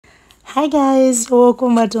Hi guys,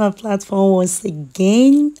 welcome back to my platform once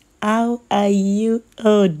again. How are you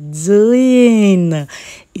all doing?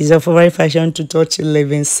 It's your favorite fashion to touch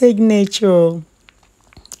living signature.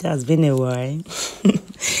 It has been a while.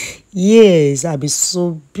 Yes, I've been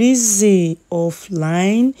so busy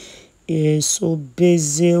offline. Yeah, so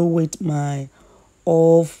busy with my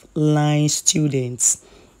offline students.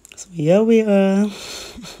 So here we are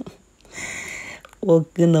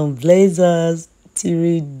working on blazers,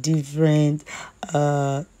 three different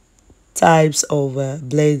uh types of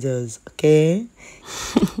blazers. Okay,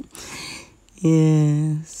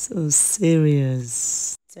 yeah, so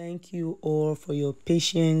serious. Thank you all for your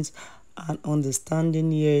patience and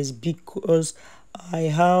understanding. Yes, because I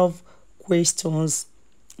have questions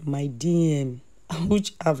in my DM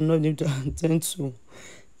which I've not been able to attend to.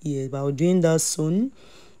 Yeah, but I'll doing that soon.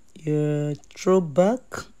 Yeah, throwback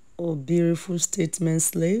or beautiful statement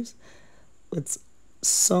slaves with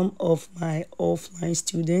some of my offline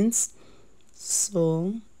students.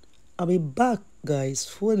 So I'll be back, guys,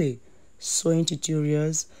 fully sewing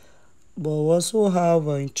tutorials, but we also have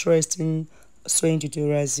interesting sewing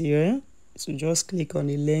tutorials here. So just click on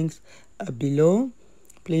the link below.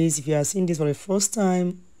 Please, if you are seeing this for the first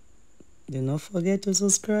time, do not forget to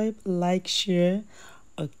subscribe, like, share.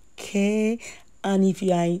 Okay, and if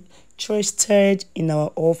you are interested in our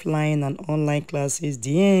offline and online classes,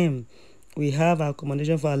 DM. We have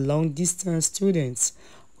accommodation for our long distance students.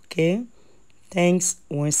 Okay, thanks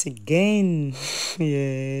once again.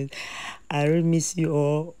 Yeah, I really miss you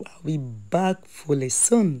all. I'll be back fully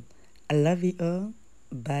soon. I love you all.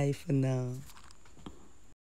 Bye for now.